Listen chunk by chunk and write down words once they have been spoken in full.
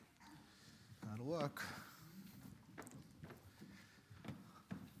That'll work.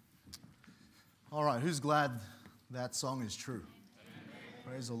 All right, who's glad that song is true?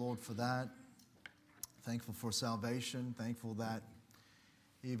 Praise the Lord for that. Thankful for salvation. Thankful that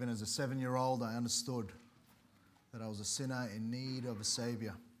even as a 7-year-old, I understood that I was a sinner in need of a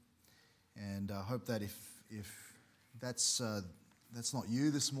Savior. And I hope that if that's not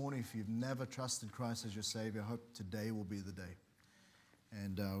you this morning, if you've never trusted Christ as your Savior, I hope today will be the day.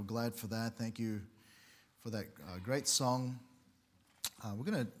 And we're glad for that. Thank you for that great song. We're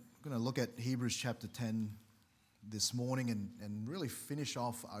going to look at Hebrews chapter 10 this morning and really finish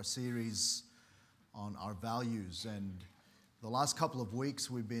off our series on our values. And the last couple of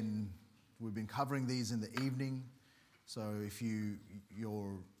weeks we've been covering these in the evening. So if you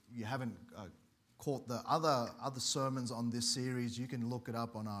haven't caught the other sermons on this series, you can look it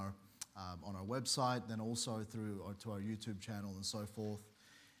up on our website, then also through to our YouTube channel and so forth,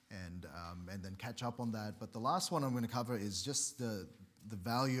 and then catch up on that. But the last one I'm going to cover is just the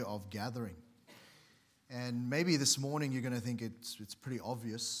value of gathering. And maybe this morning you're going to think it's pretty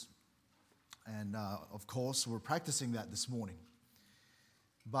obvious, and of course we're practicing that this morning.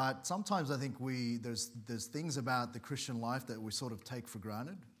 But sometimes I think there's things about the Christian life that we sort of take for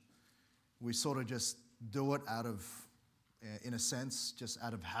granted. We sort of just do it out of, in a sense, just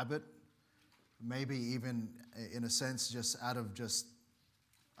out of habit. Maybe even in a sense just out of just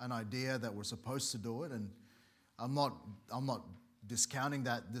an idea that we're supposed to do it. And I'm not discounting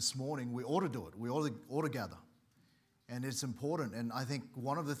that this morning. We ought to do it. We ought to gather. And it's important. And I think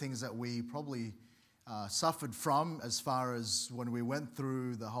one of the things that we probably suffered from as far as when we went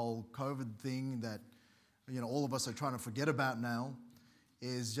through the whole COVID thing that all of us are trying to forget about now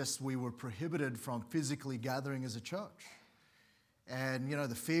is just we were prohibited from physically gathering as a church. And,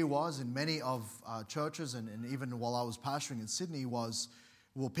 the fear was in many of churches, and even while I was pastoring in Sydney, was,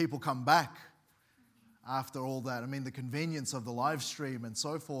 will people come back after all that? I mean, the convenience of the live stream and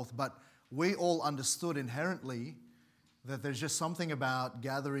so forth, but we all understood inherently that there's just something about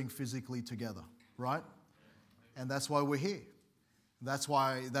gathering physically together, right? And that's why we're here. That's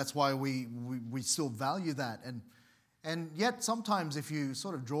why we still value that. And yet sometimes if you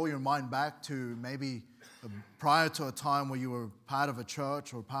sort of draw your mind back to maybe prior to a time where you were part of a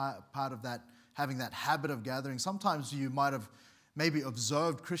church or part of that, having that habit of gathering, sometimes you might have maybe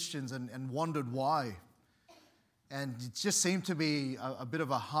observed Christians and wondered why. And it just seemed to be a bit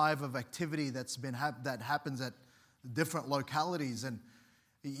of a hive of activity that happens at different localities. And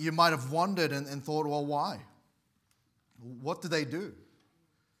you might have wondered and thought, well, why? What do they do?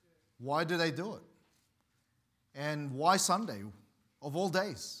 Why do they do it? And why Sunday, of all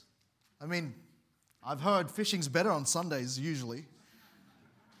days? I mean, I've heard fishing's better on Sundays usually.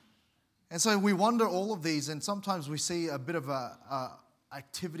 And so we wonder all of these, and sometimes we see a bit of a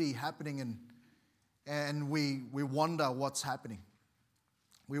activity happening, and we wonder what's happening.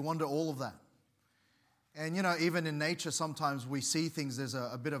 We wonder all of that. And, even in nature, sometimes we see things, there's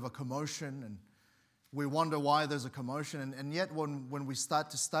a bit of a commotion, and we wonder why there's a commotion. And yet when we start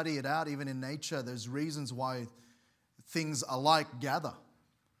to study it out, even in nature, there's reasons why things alike gather.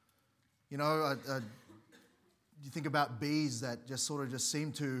 You think about bees that just sort of just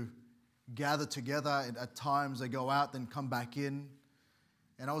seem to gather together. At times they go out, then come back in.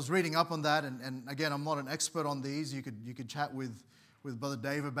 And I was reading up on that, and again, I'm not an expert on these. You could chat with Brother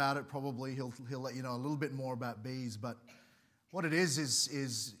Dave about it. Probably he'll let you know a little bit more about bees. But what it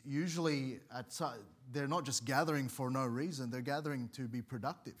is usually they're not just gathering for no reason. They're gathering to be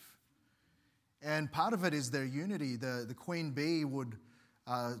productive. And part of it is their unity. The queen bee would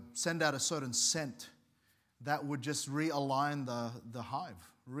send out a certain scent that would just realign the hive,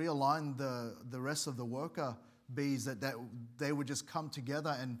 realign the rest of the worker bees, that they would just come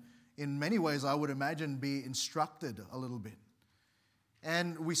together and in many ways I would imagine be instructed a little bit.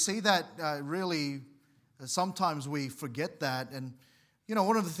 And we see that really sometimes we forget that. And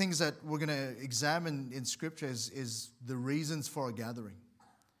one of the things that we're going to examine in Scripture is the reasons for a gathering.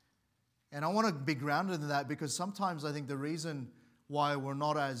 And I want to be grounded in that because sometimes I think the reason why we're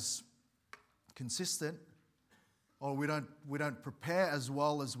not as consistent or we don't prepare as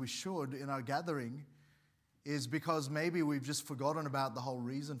well as we should in our gathering is because maybe we've just forgotten about the whole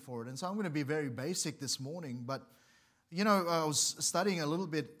reason for it. And so I'm going to be very basic this morning, but I was studying a little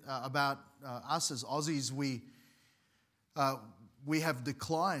bit about us as Aussies. We have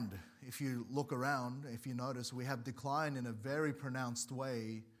declined. If you look around, if you notice, we have declined in a very pronounced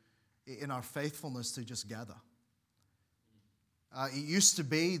way in our faithfulness to just gather. It used to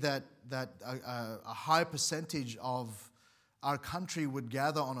be that a high percentage of our country would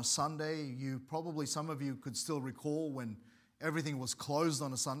gather on a Sunday. Some of you could still recall when everything was closed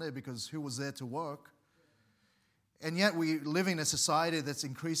on a Sunday because who was there to work? And yet we live in a society that's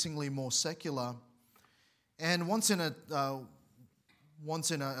increasingly more secular. And once in a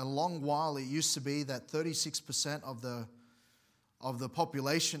long while, it used to be that 36% of the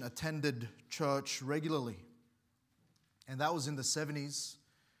population attended church regularly. And that was in the 70s.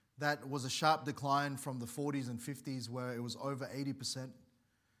 That was a sharp decline from the 40s and 50s where it was over 80%.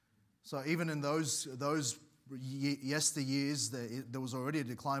 So even in those yesteryears, there was already a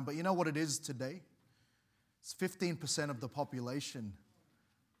decline. But you know what it is today? It's 15% of the population.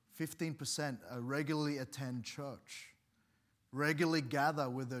 15% regularly attend church, regularly gather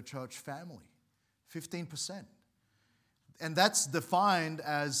with their church family. 15%. And that's defined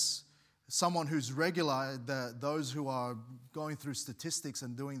as someone who's regular. Those who are going through statistics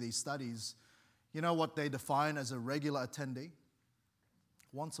and doing these studies, you know what they define as a regular attendee?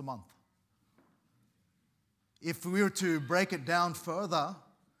 Once a month. If we were to break it down further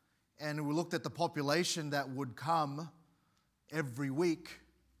and we looked at the population that would come every week,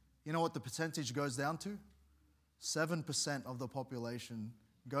 you know what the percentage goes down to? 7% of the population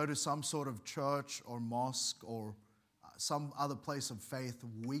go to some sort of church or mosque or some other place of faith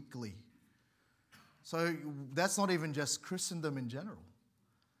weekly. So that's not even just Christendom in general.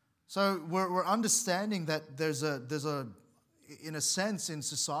 So we're understanding that there's a in a sense in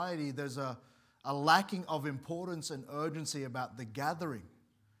society there's a lacking of importance and urgency about the gathering.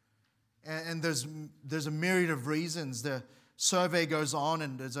 And there's a myriad of reasons. The survey goes on,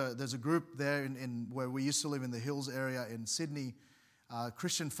 and there's a group there in where we used to live in the Hills area in Sydney, a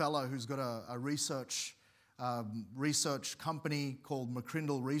Christian fellow who's got a research company called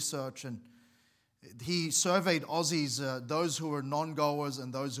McCrindle Research, and he surveyed Aussies, those who were non-goers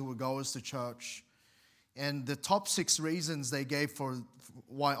and those who were goers to church. And the top 6 reasons they gave for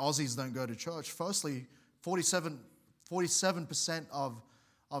why Aussies don't go to church. Firstly, 47% of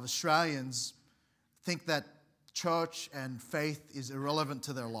Australians think that church and faith is irrelevant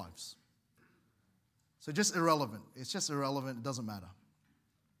to their lives. So just irrelevant. It's just irrelevant. It doesn't matter.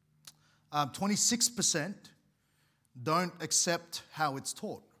 26% don't accept how it's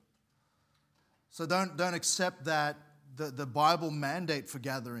taught. So don't accept that the Bible mandate for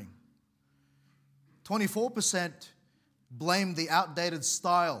gathering. 24% blame the outdated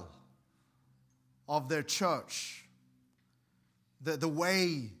style of their church, the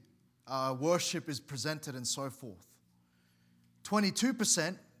way worship is presented and so forth.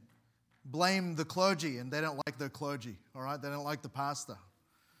 22% blame the clergy, and they don't like their clergy, all right? They don't like the pastor,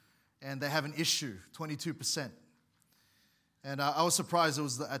 and they have an issue, 22%. And I was surprised it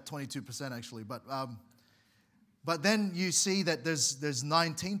was at 22% actually, but then you see that there's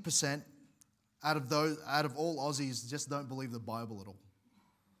 19% out of all Aussies just don't believe the Bible at all.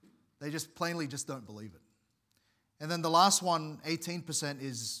 They just plainly just don't believe it. And then the last one, 18%,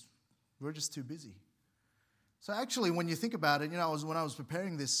 is we're just too busy. So actually, when you think about it, when I was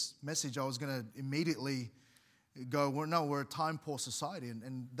preparing this message, I was going to immediately go, we're a time-poor society.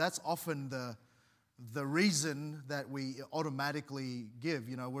 And that's often the reason that we automatically give.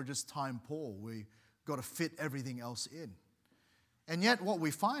 We're just time-poor. We've got to fit everything else in. And yet what we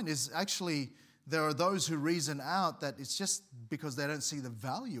find is actually there are those who reason out that it's just because they don't see the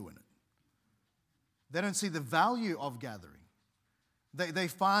value in it. They don't see the value of gathering. They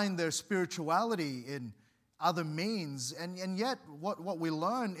find their spirituality in other means. And yet what we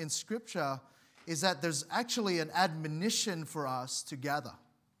learn in Scripture is that there's actually an admonition for us to gather.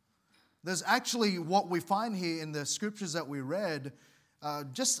 There's actually what we find here in the Scriptures that we read,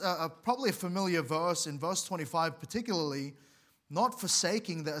 probably a familiar verse in verse 25 particularly, not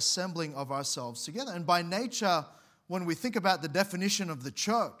forsaking the assembling of ourselves together. And by nature, when we think about the definition of the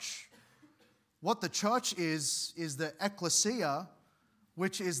church, what the church is the ecclesia,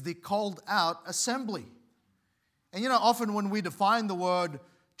 which is the called out assembly. And often when we define the word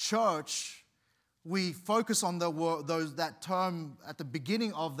church, we focus on that term at the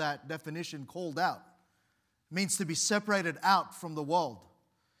beginning of that definition, called out. It means to be separated out from the world.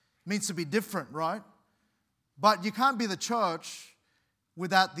 It means to be different, right? But you can't be the church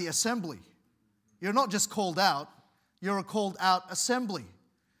without the assembly. You're not just called out, you're a called out assembly.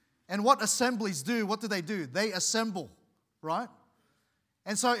 And what assemblies do, what do? They assemble, right?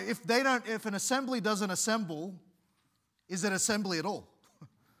 And so if an assembly doesn't assemble, is it assembly at all?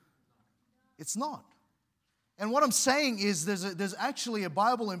 It's not. And what I'm saying is there's actually a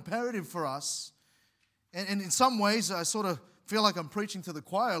Bible imperative for us. And in some ways, I sort of feel like I'm preaching to the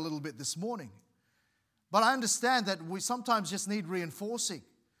choir a little bit this morning. But I understand that we sometimes just need reinforcing.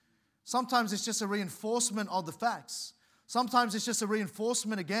 Sometimes it's just a reinforcement of the facts. Sometimes it's just a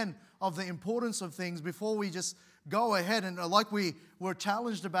reinforcement again of the importance of things before we just go ahead. And like we were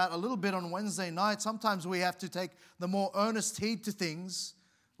challenged about a little bit on Wednesday night, sometimes we have to take the more earnest heed to things,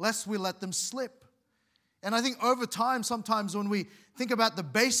 lest we let them slip. And I think over time, sometimes when we think about the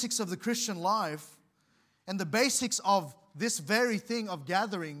basics of the Christian life and the basics of this very thing of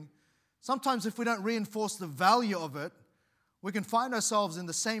gathering, sometimes if we don't reinforce the value of it, we can find ourselves in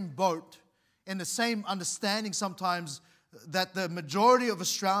the same boat, in the same understanding sometimes that the majority of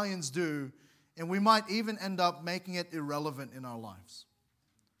Australians do, and we might even end up making it irrelevant in our lives.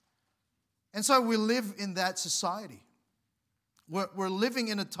 And so we live in that society. We're living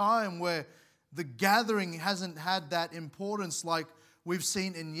in a time where the gathering hasn't had that importance like we've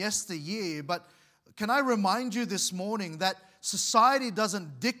seen in yesteryear. But can I remind you this morning that society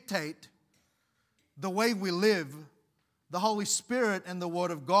doesn't dictate the way we live. The Holy Spirit and the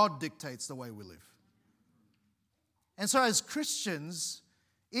Word of God dictates the way we live. And so as Christians,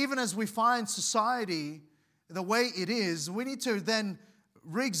 even as we find society the way it is, we need to then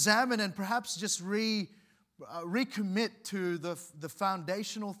re-examine and perhaps just recommit to the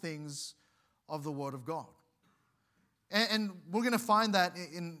foundational things of the Word of God. And we're going to find that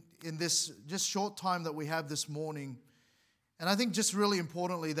in this just short time that we have this morning. And I think just really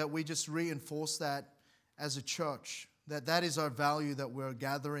importantly that we just reinforce that as a church, that is our value, that we're a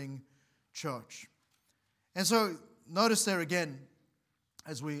gathering church. And so notice there again,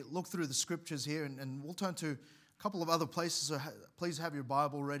 as we look through the scriptures here, and we'll turn to a couple of other places, so please have your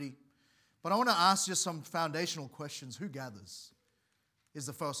Bible ready. But I want to ask just some foundational questions. Who gathers is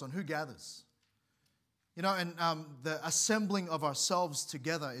the first one. Who gathers? You know, and the assembling of ourselves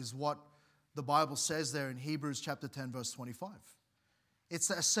together is what the Bible says there in Hebrews chapter 10, verse 25. It's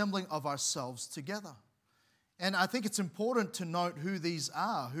the assembling of ourselves together. And I think it's important to note who these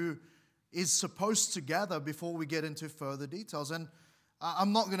are, who is supposed to gather before we get into further details. And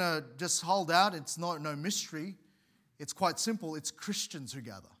I'm not going to just hold out. It's no mystery. It's quite simple. It's Christians who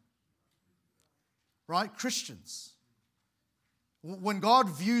gather. Right? Christians. When God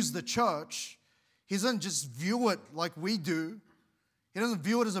views the church, He doesn't just view it like we do. He doesn't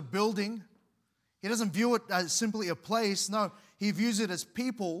view it as a building. He doesn't view it as simply a place. No, He views it as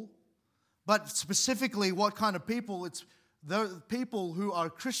people. But specifically, what kind of people? It's the people who are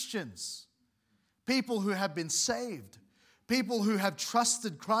Christians. People who have been saved. People who have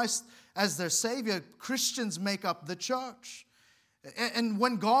trusted Christ as their Savior. Christians make up the church. And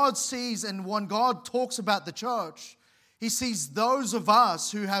when God sees and when God talks about the church, He sees those of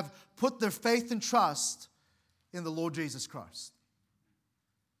us who have put their faith and trust in the Lord Jesus Christ.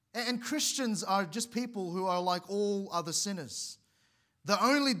 And Christians are just people who are like all other sinners. The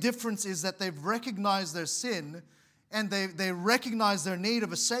only difference is that they've recognized their sin and they recognize their need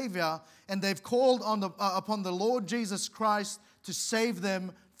of a Savior, and they've called upon the Lord Jesus Christ to save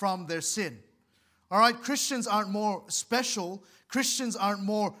them from their sin. All right, Christians aren't more special. Christians aren't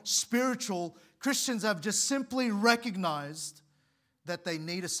more spiritual. Christians have just simply recognized that they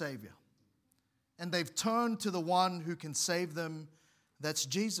need a Savior. And they've turned to the one who can save them. That's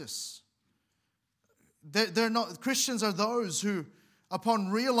Jesus. They're not, Christians are those who, upon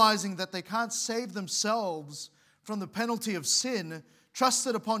realizing that they can't save themselves from the penalty of sin,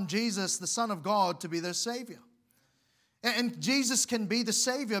 trusted upon Jesus, the Son of God, to be their Savior. And Jesus can be the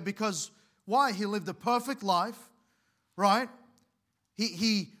Savior because, why? He lived a perfect life, right?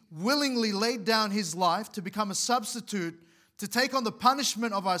 He willingly laid down His life to become a substitute, to take on the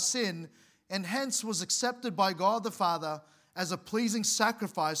punishment of our sin, and hence was accepted by God the Father as a pleasing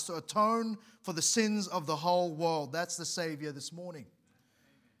sacrifice to atone for the sins of the whole world. That's the Savior this morning.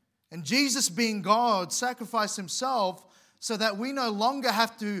 And Jesus, being God, sacrificed Himself so that we no longer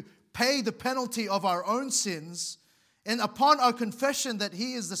have to pay the penalty of our own sins. And upon our confession that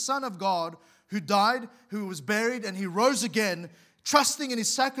He is the Son of God, who died, who was buried, and He rose again, trusting in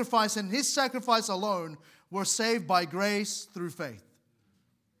His sacrifice and His sacrifice alone, we're saved by grace through faith.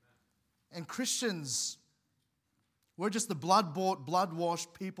 And Christians, we're just the blood-bought,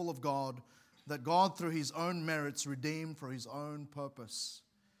 blood-washed people of God that God, through His own merits, redeemed for His own purpose.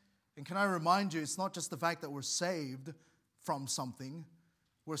 And can I remind you, it's not just the fact that we're saved from something,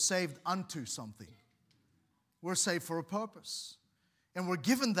 we're saved unto something. We're saved for a purpose. And we're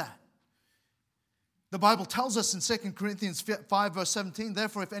given that. The Bible tells us in 2 Corinthians 5 verse 17,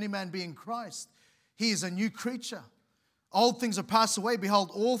 therefore if any man be in Christ, he is a new creature. Old things are passed away. Behold,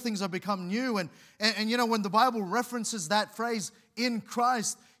 all things are become new. And you know, when the Bible references that phrase, in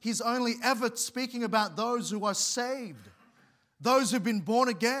Christ, He's only ever speaking about those who are saved. Those who've been born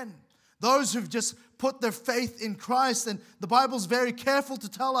again. Those who've just put their faith in Christ. And the Bible's very careful to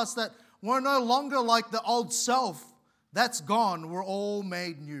tell us that we're no longer like the old self. That's gone. We're all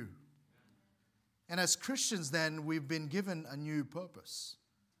made new. And as Christians then, we've been given a new purpose.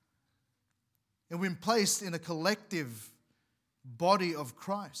 And we've been placed in a collective body of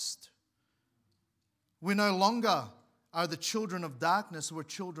Christ. We no longer are the children of darkness, we're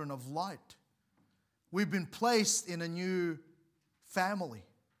children of light. We've been placed in a new family.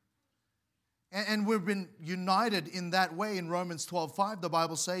 And we've been united in that way. In Romans 12:5, the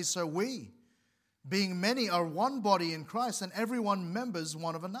Bible says, so we, being many, are one body in Christ, and everyone members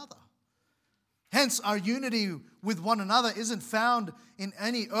one of another. Hence, our unity with one another isn't found in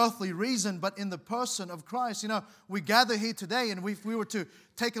any earthly reason, but in the person of Christ. You know, we gather here today, and if we were to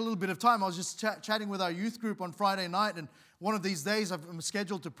take a little bit of time, I was just chatting with our youth group on Friday night, and one of these days I'm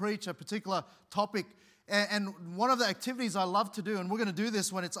scheduled to preach a particular topic. And one of the activities I love to do, and we're going to do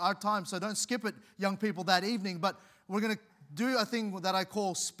this when it's our time, so don't skip it, young people, that evening, but we're going to do a thing that I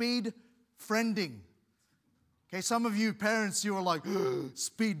call speed friending. Okay, some of you parents, you are like,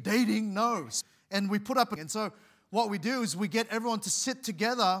 speed dating? No. And we put up, and so what we do is we get everyone to sit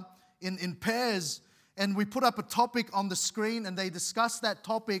together in pairs, and we put up a topic on the screen, and they discuss that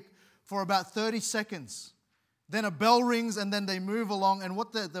topic for about 30 seconds. Then a bell rings, and then they move along, and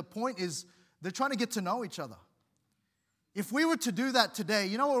what the point is, they're trying to get to know each other. If we were to do that today,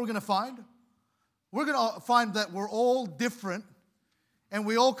 you know what we're going to find? We're going to find that we're all different, and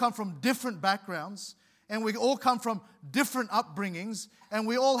we all come from different backgrounds, and we all come from different upbringings, and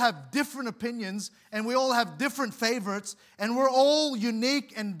we all have different opinions, and we all have different favorites, and we're all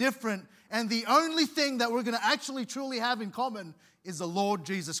unique and different, and the only thing that we're going to actually truly have in common is the Lord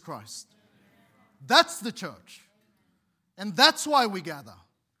Jesus Christ. That's the church, and that's why we gather.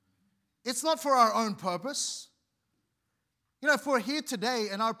 It's not for our own purpose. You know, if we're here today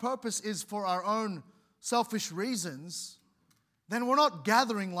and our purpose is for our own selfish reasons, then we're not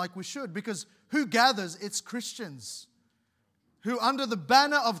gathering like we should. Because who gathers? It's Christians who under the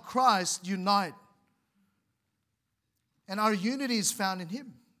banner of Christ unite. And our unity is found in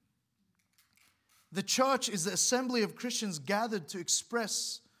Him. The church is the assembly of Christians gathered to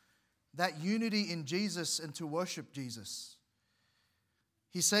express that unity in Jesus and to worship Jesus.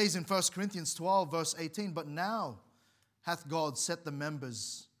 He says in 1 Corinthians 12, verse 18, but now hath God set the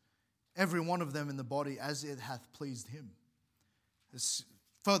members, every one of them in the body, as it hath pleased Him. This,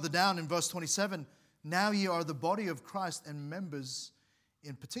 further down in verse 27, now ye are the body of Christ and members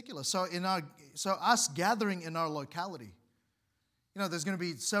in particular. So us gathering in our locality, you know, there's going to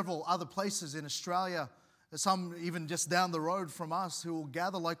be several other places in Australia, some even just down the road from us, who will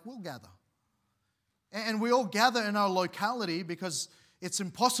gather like we'll gather. And we all gather in our locality because it's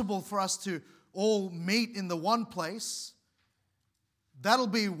impossible for us to all meet in the one place. That'll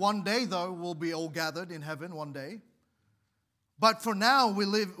be one day, though. We'll be all gathered in heaven one day. But for now,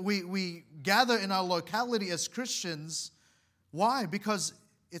 we gather in our locality as Christians. Why? Because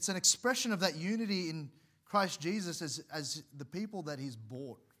it's an expression of that unity in Christ Jesus as the people that He's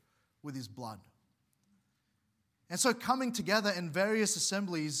bought with His blood. And so coming together in various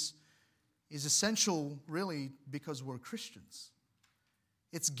assemblies is essential, really, because we're Christians.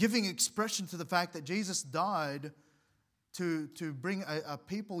 It's giving expression to the fact that Jesus died to bring a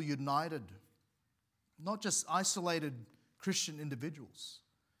people united, not just isolated Christian individuals.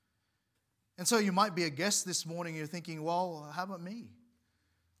 And so you might be a guest this morning, you're thinking, well, how about me?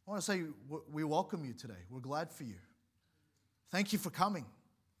 I want to say we welcome you today. We're glad for you. Thank you for coming.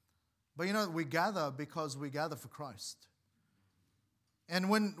 But you know, we gather because we gather for Christ. And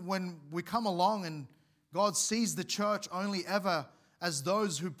when we come along and God sees the church only ever as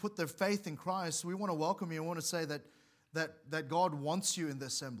those who put their faith in Christ, we want to welcome you. We want to say that God wants you in the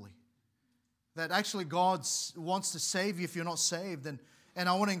assembly. That actually God wants to save you if you're not saved. And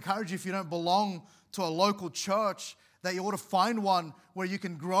I want to encourage you, if you don't belong to a local church, that you ought to find one where you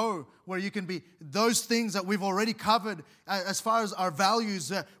can grow, where you can be those things that we've already covered as far as our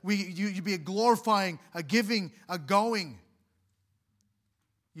values. You be a glorifying, a giving, a going.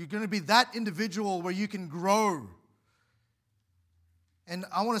 You're going to be that individual where you can grow. And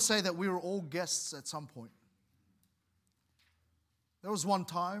I want to say that we were all guests at some point. There was one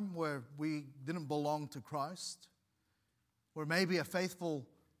time where we didn't belong to Christ, where maybe a faithful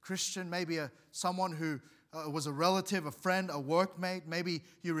Christian, maybe someone who was a relative, a friend, a workmate, maybe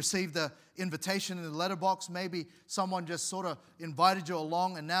you received an invitation in the letterbox, maybe someone just sort of invited you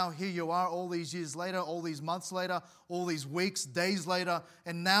along, and now here you are all these years later, all these months later, all these weeks, days later,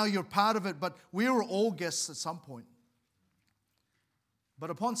 and now you're part of it. But we were all guests at some point.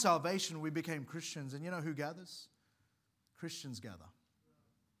 But upon salvation, we became Christians. And you know who gathers? Christians gather.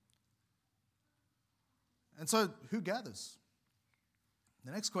 And so, who gathers?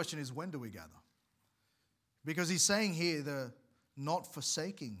 The next question is, when do we gather? Because he's saying here, the not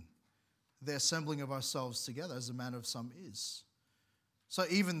forsaking the assembling of ourselves together, as the manner of some is. So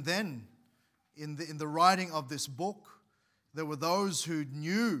even then, in the writing of this book, there were those who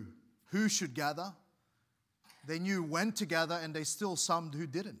knew who should gather. They knew when to gather, and they still some who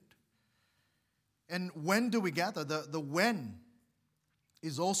didn't. And when do we gather? The when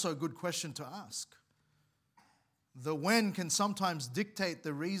is also a good question to ask. The when can sometimes dictate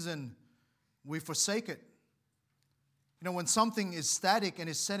the reason we forsake it. You know, when something is static and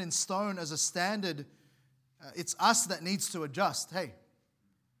is set in stone as a standard, it's us that needs to adjust. Hey.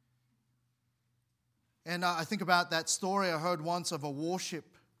 And I think about that story I heard once of a warship.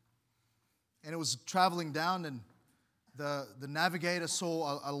 And it was traveling down, and the navigator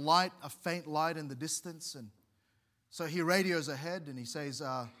saw a light, a faint light in the distance. And so he radios ahead and he says,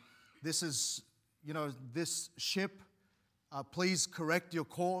 this is, this ship, please correct your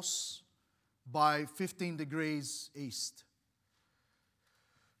course by 15 degrees east.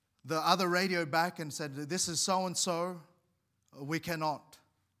 The other radioed back and said, this is so-and-so, we cannot.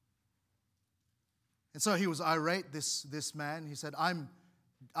 And so he was irate, this man. He said, I'm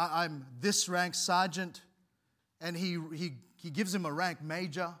this rank sergeant. And he gives him a rank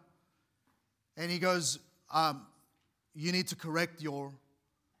major. And he goes, you need to correct your...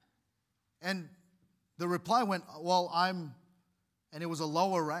 And the reply went, well, and it was a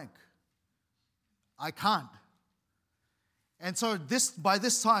lower rank. I can't. And so by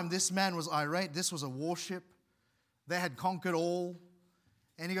this time, this man was irate. This was a warship. They had conquered all.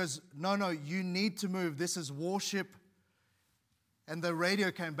 And he goes, no, you need to move. This is warship. And the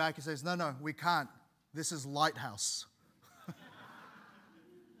radio came back and says, no, we can't. This is lighthouse.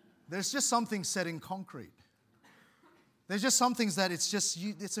 There's just something set in concrete. There's just some things that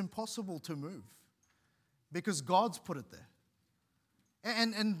it's impossible to move because God's put it there.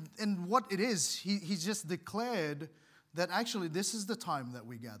 And what it is, he's just declared that actually this is the time that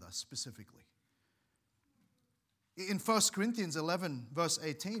we gather specifically. In 1 Corinthians 11, verse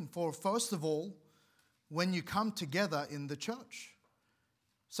 18, for first of all, when you come together in the church.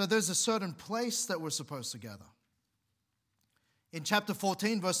 So there's a certain place that we're supposed to gather. In chapter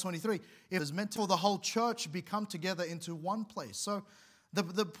 14, verse 23, it is meant for the whole church be come together into one place. So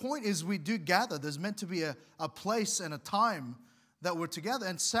the point is we do gather. There's meant to be a place and a time that we're together.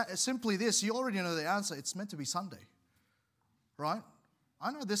 And simply this, you already know the answer. It's meant to be Sunday, right?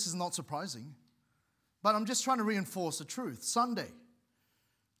 I know this is not surprising, but I'm just trying to reinforce the truth. Sunday.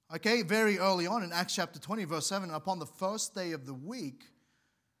 Okay, very early on in Acts chapter 20, verse 7, upon the first day of the week,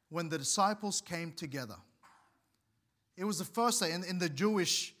 when the disciples came together. It was the first day. And in the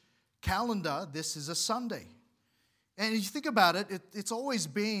Jewish calendar, this is a Sunday. And if you think about it, it's always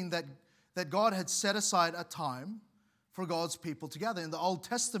been that God had set aside a time for God's people together. In the Old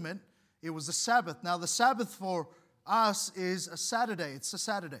Testament, it was the Sabbath. Now, the Sabbath for us is a Saturday. It's a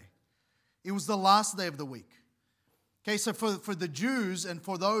Saturday. It was the last day of the week. Okay, so for the Jews and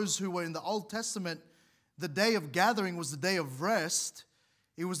for those who were in the Old Testament, the day of gathering was the day of rest.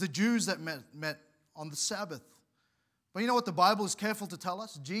 It was the Jews that met on the Sabbath. But you know what the Bible is careful to tell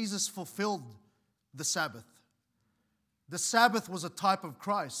us? Jesus fulfilled the Sabbath. The Sabbath was a type of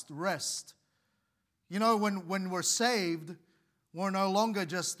Christ, rest. You know, when we're saved, we're no longer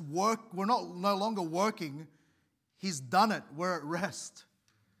we're no longer working. He's done it. We're at rest.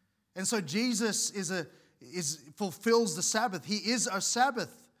 And so Jesus fulfills the Sabbath. He is our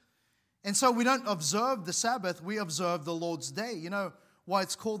Sabbath. And so we don't observe the Sabbath, we observe the Lord's Day. You know why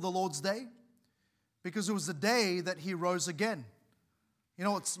it's called the Lord's Day? Because it was the day that He rose again. You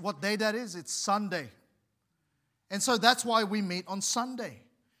know what day that is? It's Sunday. And so that's why we meet on Sunday.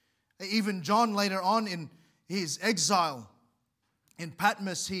 Even John later on in his exile in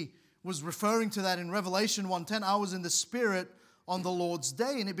Patmos, he was referring to that in Revelation 1:10. I was in the Spirit on the Lord's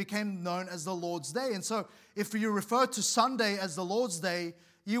Day, and it became known as the Lord's Day. And so if you refer to Sunday as the Lord's Day,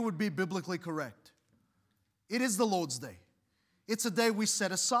 you would be biblically correct. It is the Lord's Day. It's a day we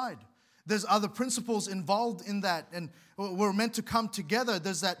set aside. There's other principles involved in that, and we're meant to come together.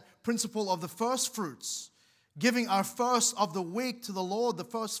 There's that principle of the first fruits, giving our first of the week to the Lord, the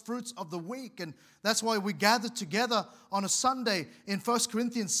first fruits of the week. And that's why we gather together on a Sunday. In 1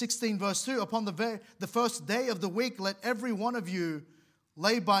 Corinthians 16, verse 2, upon the first day of the week, let every one of you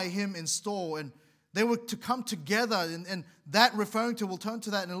lay by him in store. And they were to come together, and that referring to, we'll turn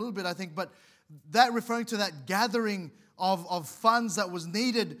to that in a little bit, I think, but that referring to that gathering of funds that was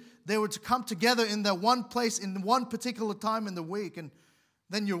needed. They were to come together in that one place in one particular time in the week. And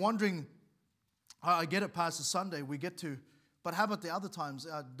then you're wondering, I get it past the Sunday, we get to, but how about the other times?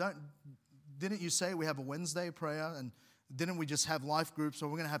 Didn't you say we have a Wednesday prayer, and didn't we just have life groups, or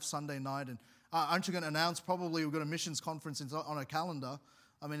we're going to have Sunday night? And aren't you going to announce probably we've got a missions conference on our calendar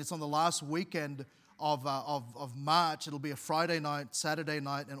I mean, it's on the last weekend of March. It'll be a Friday night, Saturday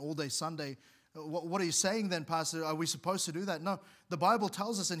night, and all day Sunday. What are you saying then, Pastor? Are we supposed to do that? No, the Bible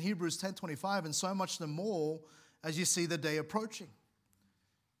tells us in Hebrews 10:25, and so much the more as you see the day approaching.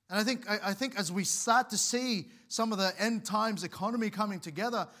 And I think as we start to see some of the end times economy coming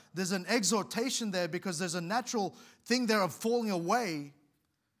together, there's an exhortation there because there's a natural thing there of falling away.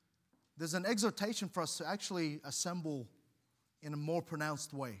 There's an exhortation for us to actually assemble in a more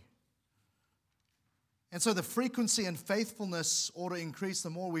pronounced way. And so the frequency and faithfulness ought to increase the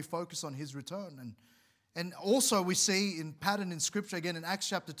more we focus on His return. And also we see in pattern in Scripture, again in Acts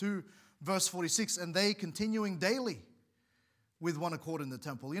chapter 2, verse 46, and they continuing daily with one accord in the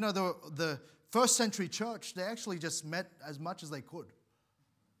temple. You know, the first century church, they actually just met as much as they could.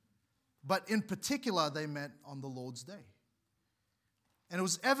 But in particular, they met on the Lord's day. And it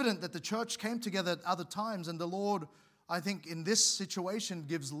was evident that the church came together at other times, and the Lord, I think, in this situation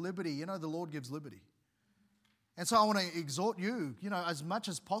gives liberty. You know, the Lord gives liberty. And so I want to exhort you, you know, as much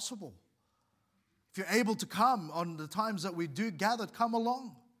as possible. If you're able to come on the times that we do gather, come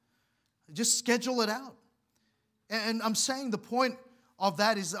along. Just schedule it out. And I'm saying the point of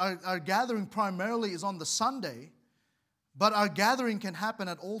that is our gathering primarily is on the Sunday, but our gathering can happen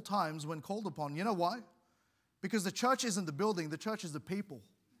at all times when called upon. You know why? Because the church isn't the building, the church is the people.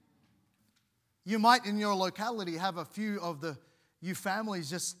 You might in your locality have a few of you families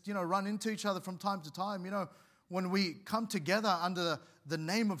just, you know, run into each other from time to time. You know, when we come together under the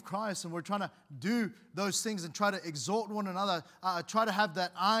name of Christ and we're trying to do those things and try to exhort one another, try to have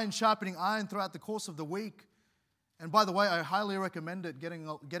that iron sharpening iron throughout the course of the week. And by the way, I highly recommend it,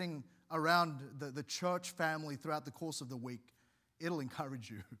 getting around the church family throughout the course of the week. It'll encourage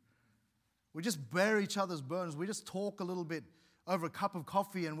you. We just bear each other's burdens. We just talk a little bit over a cup of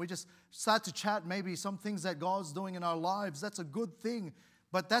coffee and we just start to chat maybe some things that God's doing in our lives. That's a good thing.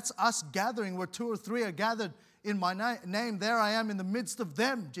 But that's us gathering where 2 or 3 are gathered in my name. There I am in the midst of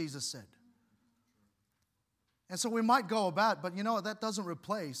them, Jesus said. And so we might go about, but you know what? That doesn't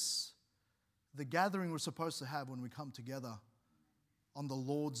replace the gathering we're supposed to have when we come together on the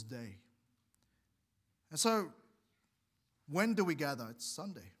Lord's day. And so, when do we gather? It's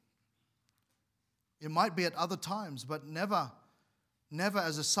Sunday. It might be at other times, but never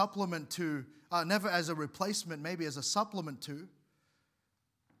as a supplement to, never as a replacement, maybe as a supplement to.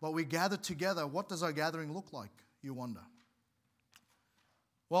 But we gather together. What does our gathering look like, you wonder?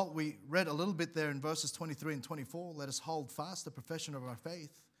 Well, we read a little bit there in verses 23 and 24. Let us hold fast the profession of our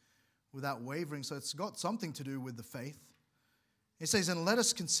faith without wavering. So it's got something to do with the faith. It says, and let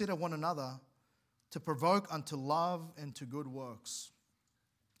us consider one another to provoke unto love and to good works.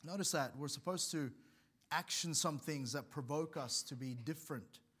 Notice that we're supposed to action some things that provoke us to be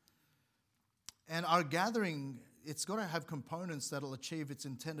different. And our gathering, it's got to have components that will achieve its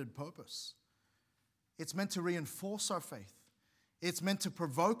intended purpose. It's meant to reinforce our faith. It's meant to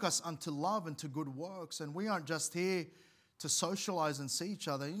provoke us unto love and to good works. And we aren't just here to socialize and see each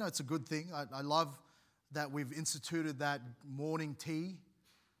other. You know, it's a good thing. I love that we've instituted that morning tea.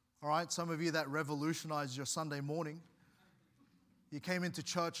 All right, some of you that revolutionized your Sunday morning. You came into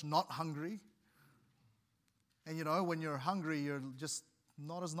church not hungry. And you know, when you're hungry, you're just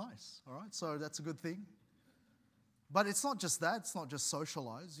not as nice. All right, so that's a good thing. But it's not just that. It's not just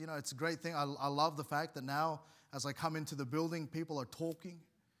socialize. You know, it's a great thing. I love the fact that now, as I come into the building, people are talking.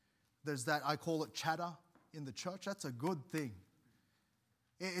 There's that, I call it chatter in the church. That's a good thing.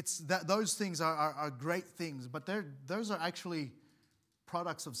 It's that those things are great things, but those are actually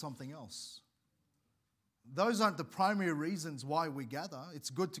products of something else. Those aren't the primary reasons why we gather. It's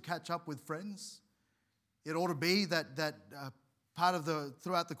good to catch up with friends. It ought to be that part of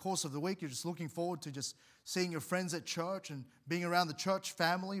throughout the course of the week, you're just looking forward to just seeing your friends at church and being around the church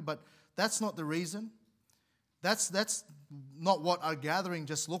family, but that's not the reason. That's not what our gathering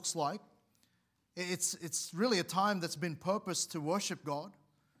just looks like. It's really a time that's been purposed to worship God.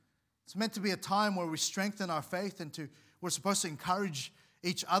 It's meant to be a time where we strengthen our faith and we're supposed to encourage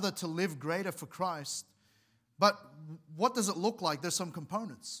each other to live greater for Christ. But what does it look like? There's some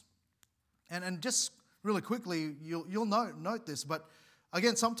components. And just really quickly, you'll note this, but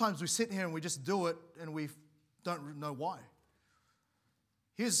again, sometimes we sit here and we just do it and we don't know why.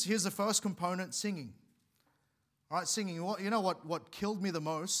 Here's the first component, singing. All right, singing. You know what killed me the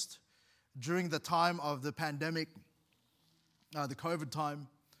most during the time of the pandemic, the COVID time,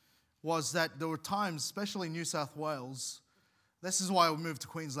 was that there were times, especially in New South Wales, this is why we moved to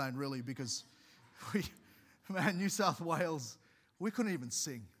Queensland really, because New South Wales, we couldn't even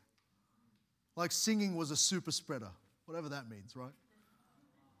sing. Like singing was a super spreader, whatever that means, right?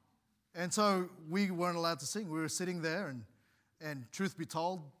 And so we weren't allowed to sing. We were sitting there And truth be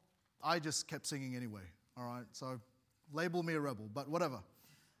told, I just kept singing anyway, all right? So label me a rebel, but whatever.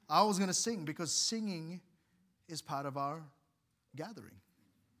 I was going to sing because singing is part of our gathering.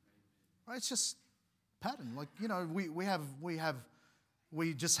 Right? It's just pattern. Like,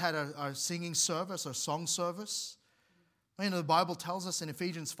 we just had our singing service, our song service. The Bible tells us in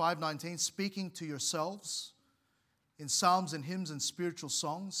Ephesians 5:19, speaking to yourselves in psalms and hymns and spiritual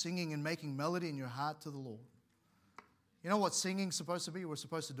songs, singing and making melody in your heart to the Lord. You know what singing's supposed to be? We're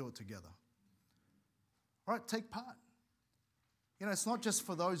supposed to do it together. All right, take part. It's not just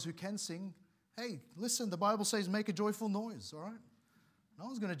for those who can sing. Hey, listen, the Bible says make a joyful noise, all right? No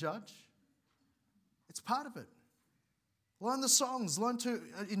one's going to judge. It's part of it. Learn the songs. Learn to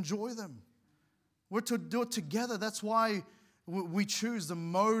enjoy them. We're to do it together. That's why we choose the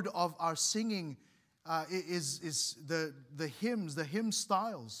mode of our singing is the hymns, the hymn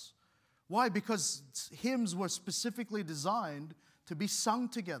styles. Why? Because hymns were specifically designed to be sung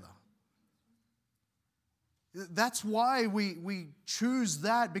together. That's why we choose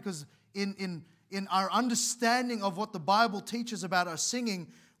that, because in our understanding of what the Bible teaches about our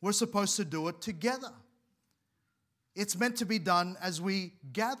singing, we're supposed to do it together. It's meant to be done as we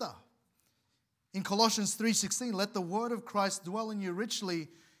gather. In Colossians 3:16, let the word of Christ dwell in you richly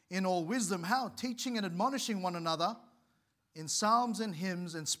in all wisdom. How? Teaching and admonishing one another in psalms and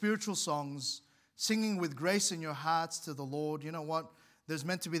hymns and spiritual songs, singing with grace in your hearts to the Lord. You know what? There's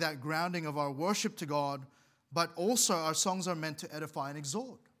meant to be that grounding of our worship to God, but also our songs are meant to edify and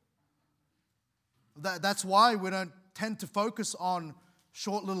exhort. That's why we don't tend to focus on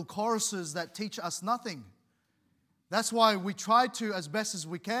short little choruses that teach us nothing. That's why we try to, as best as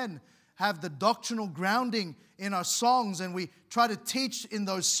we can, have the doctrinal grounding in our songs, and we try to teach in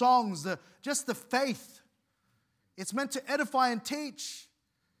those songs just the faith. It's meant to edify and teach.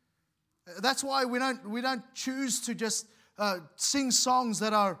 That's why we don't choose to just sing songs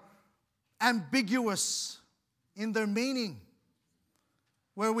that are ambiguous in their meaning,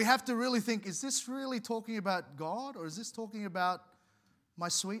 where we have to really think, is this really talking about God, or is this talking about my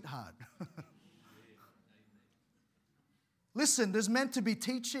sweetheart? Listen, there's meant to be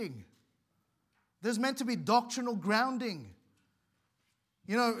teaching. There's meant to be doctrinal grounding.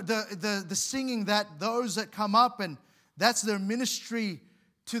 The singing that those that come up and that's their ministry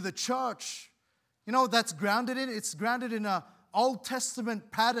to the church. That's grounded in? It's grounded in an Old Testament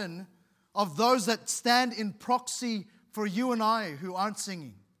pattern of those that stand in proxy for you and I who aren't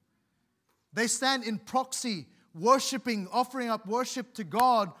singing. They stand in proxy, worshiping, offering up worship to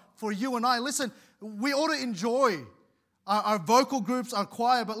God for you and I. Listen, we ought to enjoy our vocal groups, our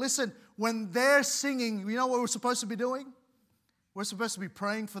choir, but listen, when they're singing, you know what we're supposed to be doing? We're supposed to be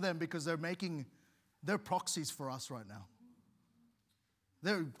praying for them, because they're proxies for us right now.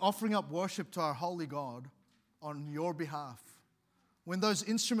 They're offering up worship to our holy God on your behalf. When those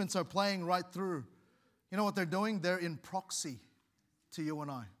instruments are playing right through, you know what they're doing? They're in proxy to you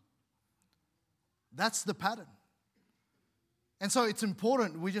and I. That's the pattern. And so it's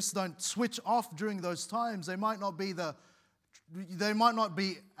important we just don't switch off during those times. They might not be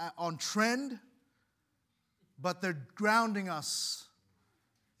on trend, but they're grounding us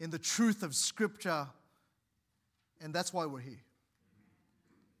in the truth of Scripture, and that's why we're here.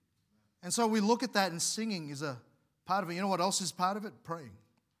 And so we look at that, and singing is a part of it. You know what else is part of it? Praying.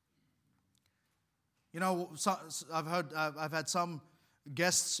 I've had some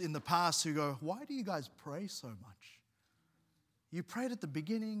guests in the past who go, why do you guys pray so much? You prayed at the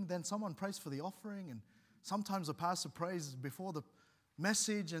beginning, then someone prays for the offering, and sometimes the pastor prays before the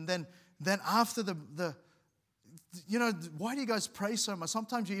message, and then after why do you guys pray so much?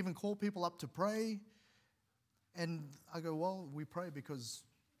 Sometimes you even call people up to pray. And I go, well, we pray because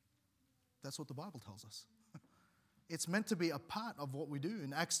that's what the Bible tells us. It's meant to be a part of what we do.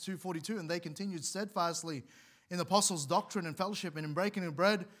 In Acts 2:42, and they continued steadfastly in the apostles' doctrine and fellowship, and in breaking of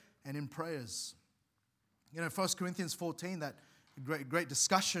bread and in prayers. 1 Corinthians 14, that great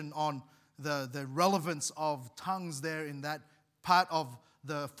discussion on the relevance of tongues there in that part of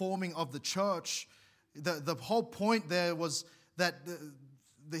the forming of the church. The whole point there was that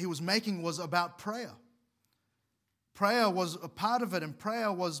he was making was about prayer. Prayer was a part of it, and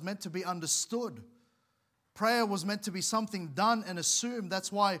prayer was meant to be understood. Prayer was meant to be something done and assumed. That's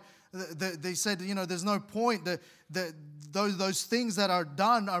why they said, there's no point. Those things that are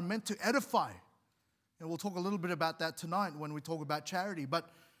done are meant to edify. And we'll talk a little bit about that tonight when we talk about charity. But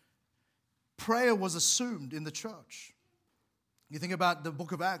prayer was assumed in the church. You think about the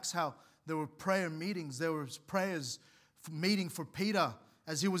book of Acts, how there were prayer meetings. There was prayers meeting for Peter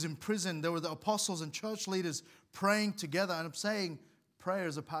as he was in prison. There were the apostles and church leaders praying together. And I'm saying prayer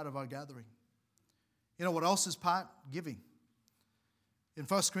is a part of our gathering. You know what else is part? Giving. In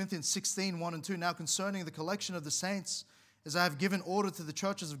 1 Corinthians 16, 1 and 2, now concerning the collection of the saints, as I have given order to the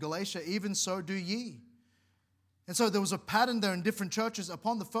churches of Galatia, even so do ye. And so there was a pattern there in different churches.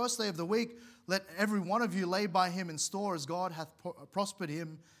 Upon the first day of the week, let every one of you lay by him in store as God hath prospered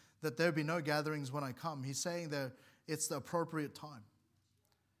him, that there be no gatherings when I come. He's saying that it's the appropriate time.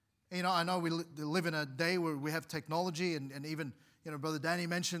 You know, I know we live in a day where we have technology, and even, you know, Brother Danny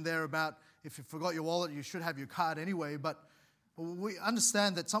mentioned there about if you forgot your wallet, you should have your card anyway. But we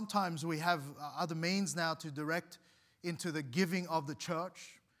understand that sometimes we have other means now to direct into the giving of the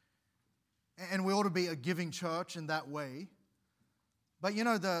church. And we ought to be a giving church in that way. But, you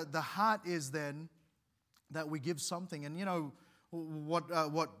know, the heart is then that we give something. And, you know,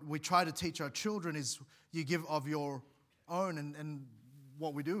 what we try to teach our children is you give of your own. And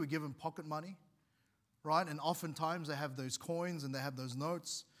what we do, we give them pocket money, right? And oftentimes they have those coins and they have those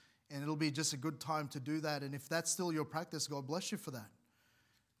notes. And it'll be just a good time to do that. And if that's still your practice, God bless you for that.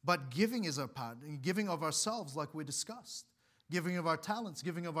 But giving is our part. Giving of ourselves, like we discussed. Giving of our talents,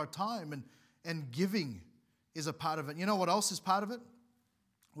 giving of our time, and giving is a part of it. You know what else is part of it?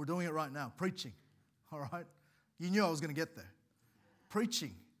 We're doing it right now. Preaching. All right? You knew I was going to get there.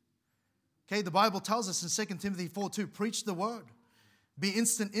 Preaching. Okay, the Bible tells us in 2 Timothy 4:2, preach the word. Be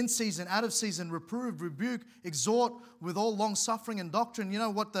instant in season, out of season, reprove, rebuke, exhort with all long suffering and doctrine. You know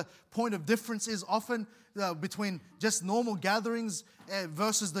what the point of difference is often between just normal gatherings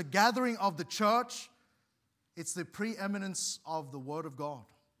versus the gathering of the church? It's the preeminence of the Word of God.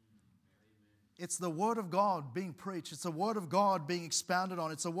 It's the Word of God being preached. It's the Word of God being expounded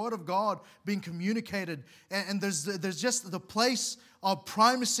on. It's the Word of God being communicated. And there's just the place of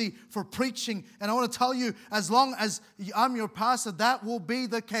primacy for preaching. And I want to tell you, as long as I'm your pastor, that will be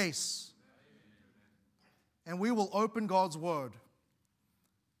the case. And we will open God's Word.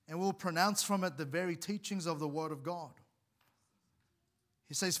 And we'll pronounce from it the very teachings of the Word of God.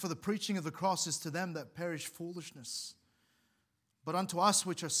 He says, for the preaching of the cross is to them that perish foolishness. But unto us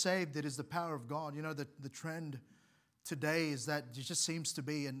which are saved, it is the power of God. You know, the trend today is that it just seems to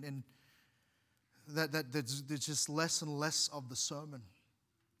be, and that there's just less and less of the sermon.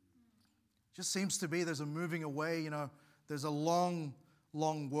 It just seems to be there's a moving away. You know, there's a long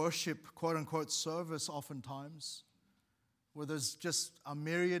worship, quote unquote, service oftentimes, where there's just a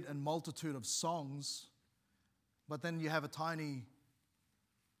myriad and multitude of songs, but then you have a tiny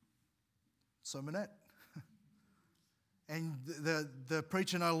sermonette. And the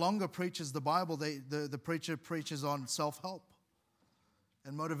preacher no longer preaches the Bible. The preacher preaches on self-help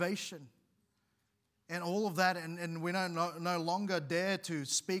and motivation and all of that. And we no longer dare to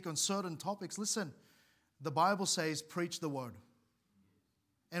speak on certain topics. Listen, the Bible says preach the word.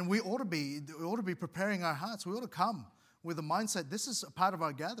 And we ought to be preparing our hearts. We ought to come with a mindset, this is a part of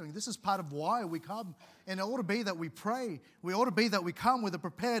our gathering. This is part of why we come. And it ought to be that we pray. We ought to be that we come with a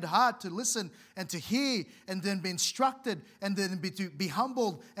prepared heart to listen and to hear and then be instructed and then to be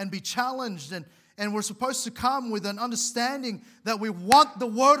humbled and be challenged. And we're supposed to come with an understanding that we want the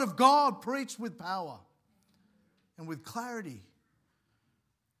Word of God preached with power and with clarity.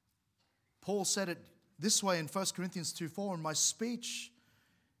 Paul said it this way in 1 Corinthians 2:4, and my speech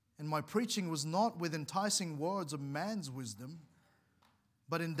and my preaching was not with enticing words of man's wisdom,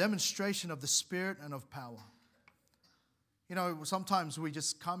 but in demonstration of the Spirit and of power. You know, sometimes we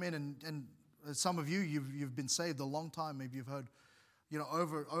just come in and some of you've been saved a long time. Maybe you've heard, you know,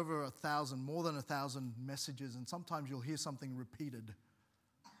 over 1,000, more than 1,000 messages, and sometimes you'll hear something repeated.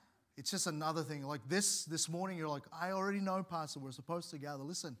 It's just another thing. Like this morning, you're like, I already know, Pastor, we're supposed to gather.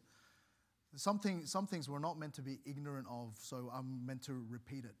 Listen, some things we're not meant to be ignorant of, so I'm meant to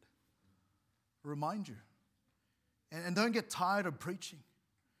repeat it. Remind you. And don't get tired of preaching.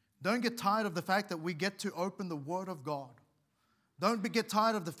 Don't get tired of the fact that we get to open the Word of God. Don't get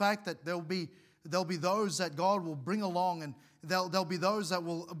tired of the fact that there'll be those that God will bring along, and there'll be those that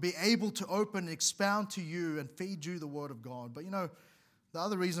will be able to open and expound to you and feed you the Word of God. But you know, the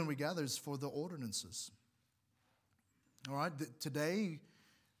other reason we gather is for the ordinances. All right, today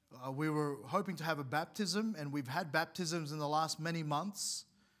we were hoping to have a baptism, and we've had baptisms in the last many months.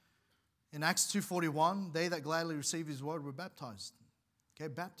 In Acts 2:41, they that gladly receive His word were baptized. Okay,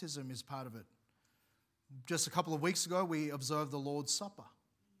 baptism is part of it. Just a couple of weeks ago, we observed the Lord's Supper.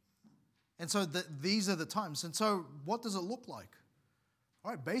 And so these are the times. And so what does it look like?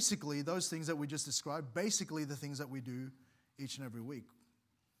 All right, basically those things that we just described, basically the things that we do each and every week.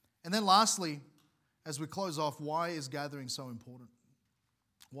 And then lastly, as we close off, why is gathering so important?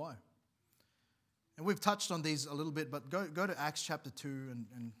 Why? And we've touched on these a little bit, but go to Acts chapter 2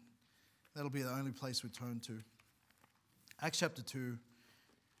 and that'll be the only place we turn to. Acts chapter 2.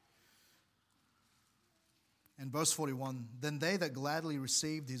 And verse 41, then they that gladly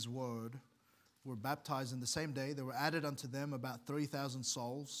received his word were baptized in the same day. There were added unto them about 3,000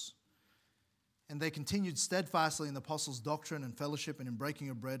 souls. And they continued steadfastly in the apostles' doctrine and fellowship and in breaking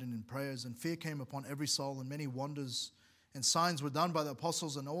of bread and in prayers. And fear came upon every soul, and many wonders and signs were done by the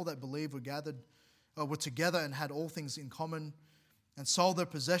apostles, and all that believed were together and had all things in common, and sold their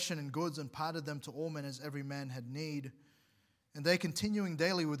possession and goods and parted them to all men as every man had need. And they, continuing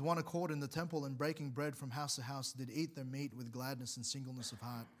daily with one accord in the temple and breaking bread from house to house, did eat their meat with gladness and singleness of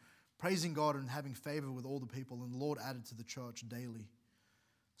heart, praising God and having favor with all the people. And the Lord added to the church daily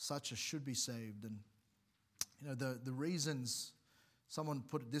such as should be saved. And the reasons, someone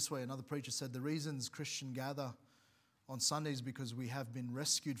put it this way, another preacher said, the reasons Christians gather on Sundays because we have been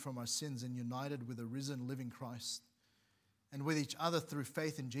rescued from our sins and united with a risen, living Christ and with each other through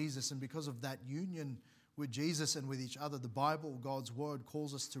faith in Jesus. And because of that union with Jesus and with each other, the Bible, God's Word,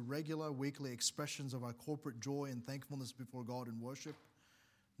 calls us to regular, weekly expressions of our corporate joy and thankfulness before God in worship.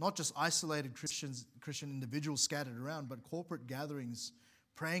 Not just isolated Christian individuals scattered around, but corporate gatherings,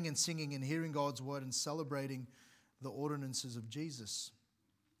 praying and singing and hearing God's Word and celebrating the ordinances of Jesus.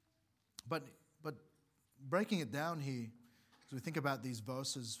 But breaking it down here, as we think about these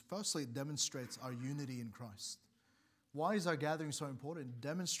verses, firstly, it demonstrates our unity in Christ. Why is our gathering so important? It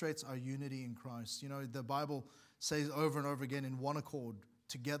demonstrates our unity in Christ. The Bible says over and over again, in one accord,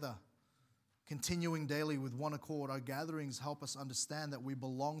 together, continuing daily with one accord. Our gatherings help us understand that we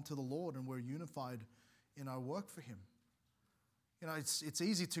belong to the Lord and we're unified in our work for Him. It's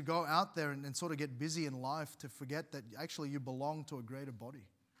easy to go out there and sort of get busy in life to forget that actually you belong to a greater body,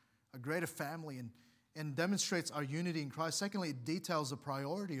 a greater family, and demonstrates our unity in Christ. Secondly, it details the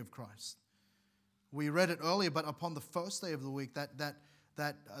priority of Christ. We read it earlier, but upon the first day of the week, that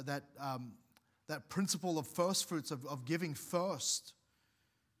principle of first fruits, of giving first.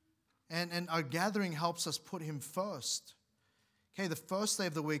 And our gathering helps us put Him first. Okay, the first day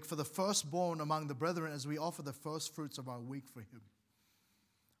of the week, for the firstborn among the brethren, as we offer the first fruits of our week for Him.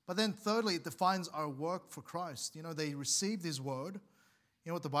 But then thirdly, it defines our work for Christ. They received His word. You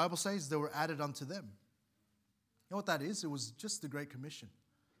know what the Bible says? They were added unto them. You know what that is? It was just the Great Commission.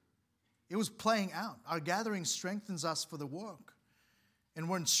 It was playing out. Our gathering strengthens us for the work. And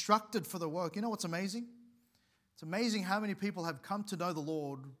we're instructed for the work. You know what's amazing? It's amazing how many people have come to know the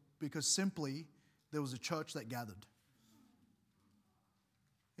Lord because simply there was a church that gathered.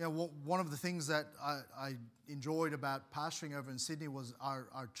 One of the things that I enjoyed about pastoring over in Sydney was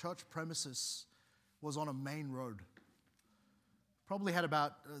our church premises was on a main road. Probably had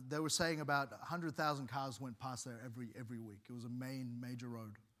they were saying about 100,000 cars went past there every week. It was a major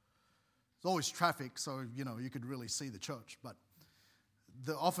road. There's always traffic, so, you could really see the church. But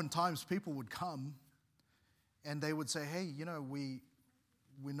oftentimes people would come and they would say, hey,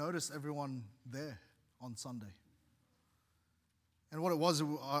 we noticed everyone there on Sunday. And what it was,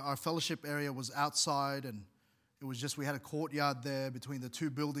 our fellowship area was outside, and it was just, we had a courtyard there between the two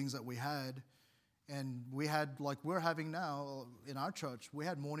buildings that we had. And we had, like we're having now in our church, we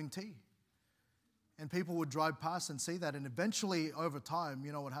had morning tea. And people would drive past and see that. And eventually, over time,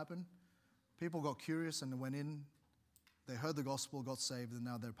 you know what happened? People got curious and went in. They heard the gospel, got saved, and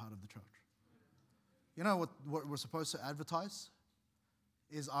now they're part of the church. You know what we're supposed to advertise?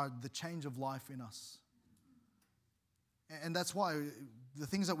 Is the change of life in us. And that's why the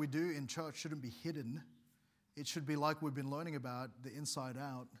things that we do in church shouldn't be hidden. It should be like we've been learning about, the inside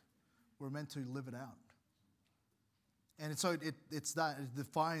out. We're meant to live it out. And so it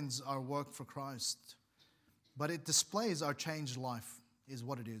defines our work for Christ. But it displays our changed life, is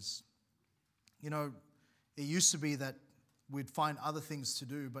what it is. It used to be that we'd find other things to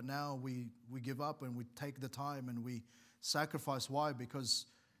do, but now we give up and we take the time and we sacrifice. Why? Because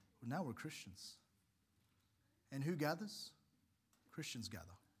now we're Christians. And who gathers? Christians gather.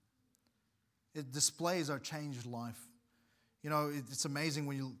 It displays our changed life. It's amazing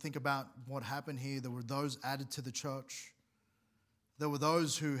when you think about what happened here. There were those added to the church. There were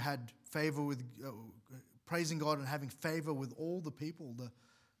those who had favor with, praising God and having favor with all the people.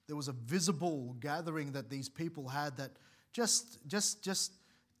 There was a visible gathering that these people had that just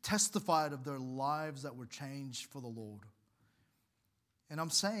testified of their lives that were changed for the Lord. And I'm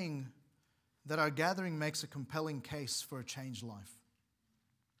saying that our gathering makes a compelling case for a changed life.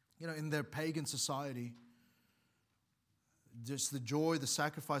 In their pagan society, just the joy, the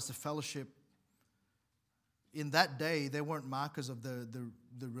sacrifice, the fellowship, in that day, they weren't markers of the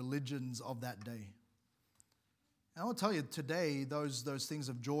religions of that day. And I will tell you, today, those things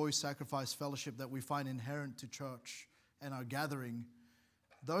of joy, sacrifice, fellowship that we find inherent to church and our gathering,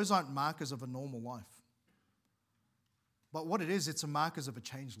 those aren't markers of a normal life. But what it is, it's a markers of a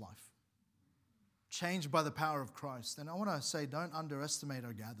changed life. changed by the power of Christ. And I want to say, don't underestimate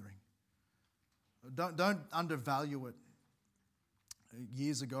our gathering. Don't undervalue it.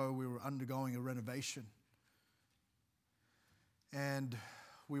 Years ago, we were undergoing a renovation. And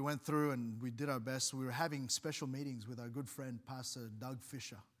we went through and we did our best. We were having special meetings with our good friend, Pastor Doug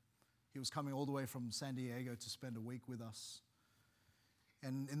Fisher. He was coming all the way from San Diego to spend a week with us.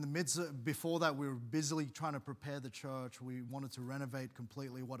 And in the midst before that, we were busily trying to prepare the church. We wanted to renovate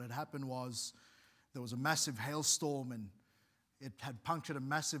completely. What had happened was there was a massive hailstorm, and it had punctured a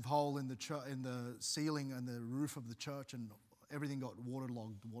massive hole in the ceiling and the roof of the church, and everything got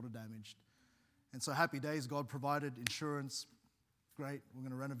waterlogged, water damaged. And so happy days, God provided insurance. Great, we're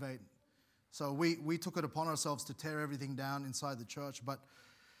going to renovate. So we took it upon ourselves to tear everything down inside the church. But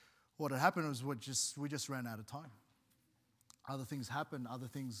what had happened was we just ran out of time. Other things happened, other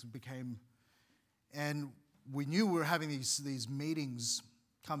things became, and we knew we were having these meetings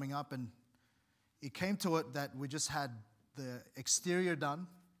coming up, and it came to it that we just had the exterior done,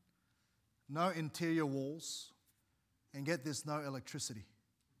 no interior walls, and get this, no electricity.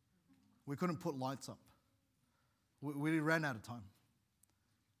 We couldn't put lights up. We ran out of time.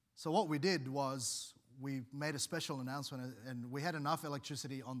 So what we did was we made a special announcement, and we had enough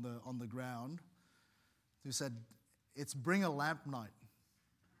electricity on the ground. We said, it's bring a lamp night.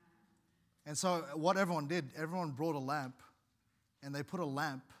 And so what everyone did, everyone brought a lamp, and they put a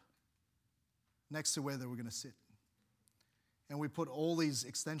lamp next to where they were going to sit. And we put all these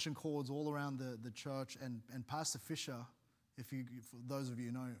extension cords all around the church, and Pastor Fisher, for those of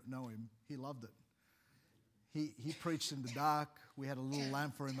you know him, he loved it. He preached in the dark. We had a little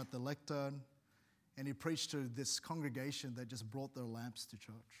lamp for him at the lectern, and he preached to this congregation that just brought their lamps to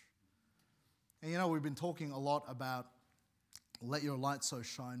church. And we've been talking a lot about let your light so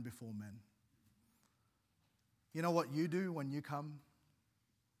shine before men. You know what you do when you come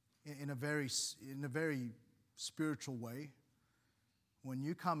in a very spiritual way? When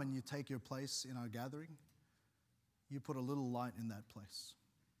you come and you take your place in our gathering, you put a little light in that place.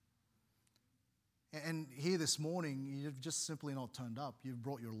 And here this morning, you've just simply not turned up. You've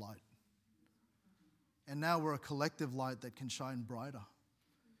brought your light. And now we're a collective light that can shine brighter.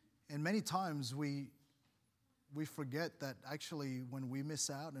 And many times we forget that actually when we miss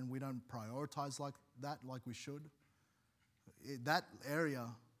out and we don't prioritize like we should, that area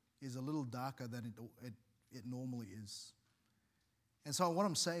is a little darker than it normally is. And so what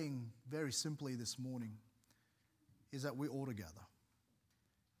I'm saying very simply this morning is that we ought to gather.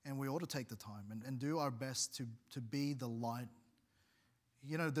 And we ought to take the time and do our best to be the light.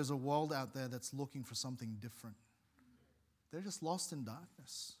 There's a world out there that's looking for something different. They're just lost in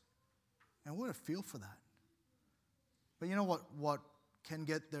darkness. And we're to feel for that. But you know what can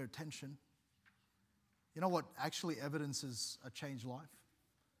get their attention? You know what actually evidences a changed life?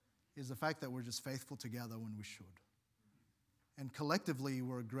 Is the fact that we're just faithful together when we should. And collectively,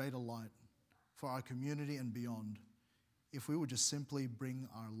 we're a greater light for our community and beyond if we would just simply bring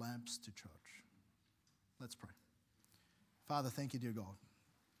our lamps to church. Let's pray. Father, thank you, dear God,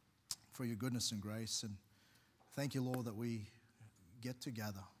 for your goodness and grace. And thank you, Lord, that we get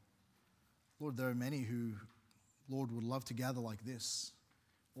together. Lord, there are many who, Lord, would love to gather like this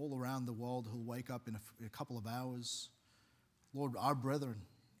all around the world who'll wake up in a couple of hours. Lord, our brethren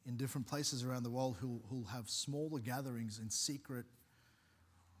in different places around the world who'll have smaller gatherings in secret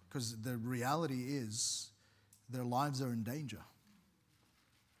because the reality is their lives are in danger.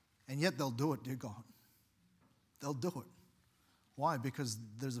 And yet they'll do it, dear God. They'll do it. Why? Because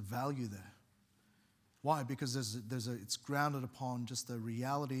there's a value there. Why? Because it's grounded upon just the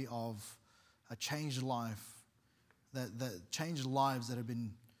reality of a changed life, that changed lives that have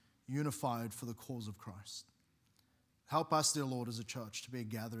been unified for the cause of Christ. Help us, dear Lord, as a church to be a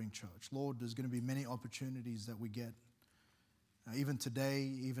gathering church. Lord, there's going to be many opportunities that we get, even today,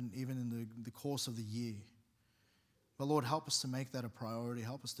 even in the course of the year. But Lord, help us to make that a priority.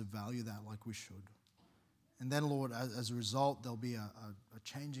 Help us to value that like we should. And then, Lord, as a result, there'll be a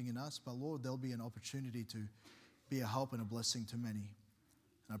changing in us. But Lord, there'll be an opportunity to be a help and a blessing to many.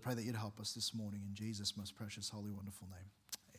 And I pray that you'd help us this morning in Jesus' most precious, holy, wonderful name.